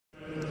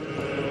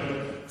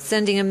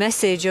Sending a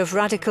message of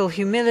radical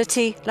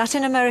humility,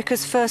 Latin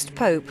America's first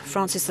Pope,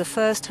 Francis I,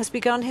 has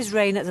begun his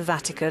reign at the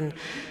Vatican.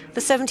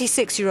 The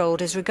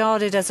 76-year-old is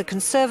regarded as a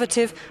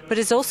conservative, but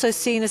is also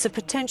seen as a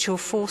potential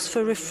force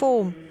for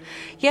reform.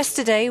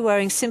 Yesterday,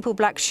 wearing simple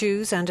black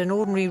shoes and an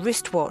ordinary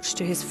wristwatch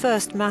to his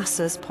first Mass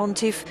as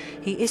pontiff,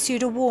 he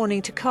issued a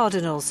warning to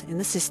cardinals in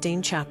the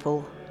Sistine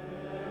chapel.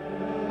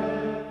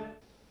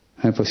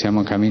 We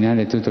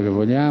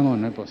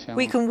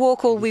can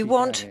walk all we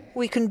want,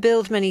 we can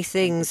build many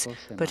things,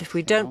 but if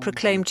we don't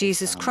proclaim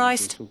Jesus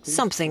Christ,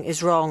 something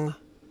is wrong.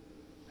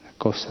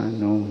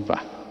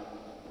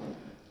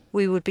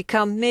 We would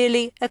become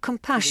merely a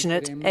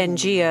compassionate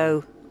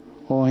NGO.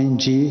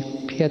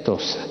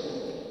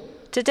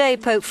 Today,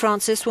 Pope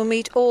Francis will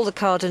meet all the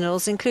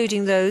cardinals,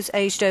 including those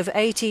aged over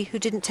 80 who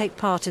didn't take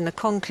part in the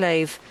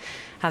conclave.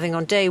 Having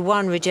on day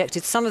one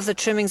rejected some of the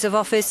trimmings of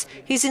office,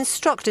 he's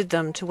instructed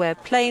them to wear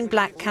plain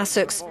black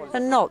cassocks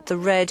and not the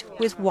red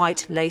with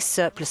white lace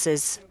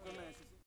surplices.